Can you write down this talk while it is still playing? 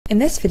In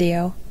this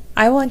video,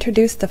 I will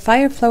introduce the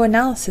Fire Flow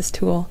Analysis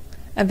tool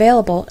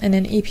available in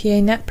an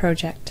EPANET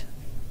project.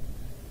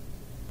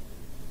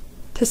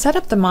 To set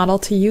up the model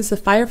to use the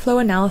Fire Flow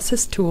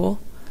Analysis tool,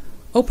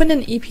 open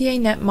an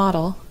EPANET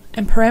model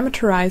and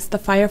parameterize the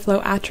fire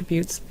flow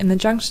attributes in the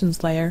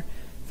junctions layer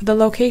for the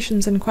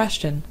locations in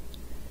question.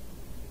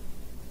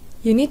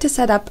 You need to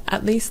set up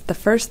at least the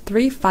first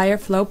 3 fire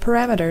flow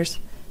parameters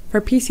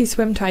for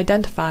PCSWMM to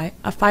identify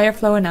a fire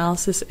flow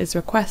analysis is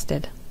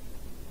requested.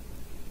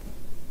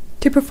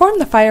 To perform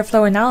the fire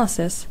flow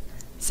analysis,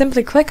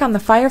 simply click on the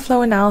Fire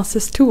Flow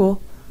Analysis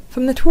tool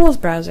from the Tools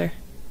browser.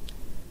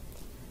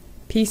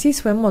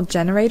 PCSWMM will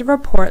generate a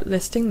report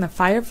listing the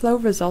fire flow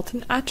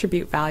resultant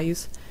attribute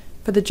values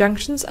for the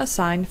junctions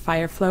assigned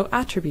fire flow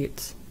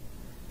attributes.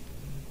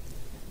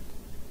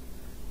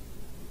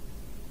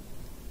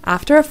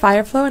 After a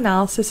fire flow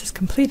analysis is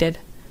completed,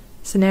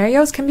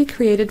 scenarios can be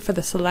created for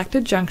the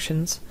selected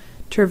junctions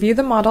to review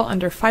the model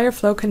under fire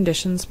flow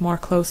conditions more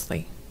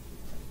closely.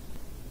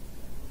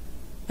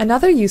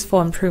 Another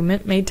useful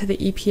improvement made to the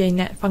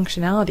EPANET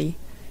functionality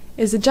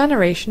is the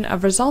generation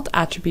of result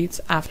attributes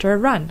after a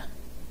run.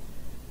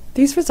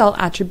 These result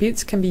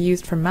attributes can be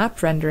used for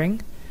map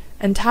rendering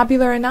and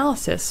tabular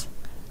analysis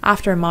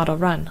after a model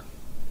run.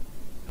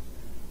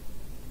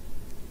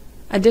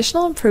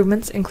 Additional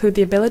improvements include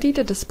the ability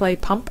to display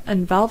pump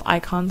and valve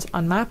icons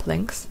on map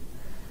links,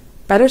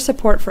 better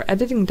support for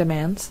editing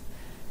demands,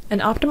 and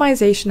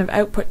optimization of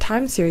output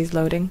time series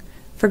loading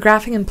for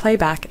graphing and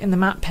playback in the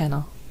map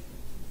panel.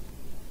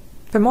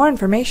 For more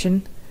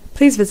information,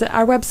 please visit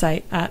our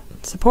website at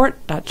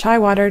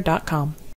support.chiwater.com.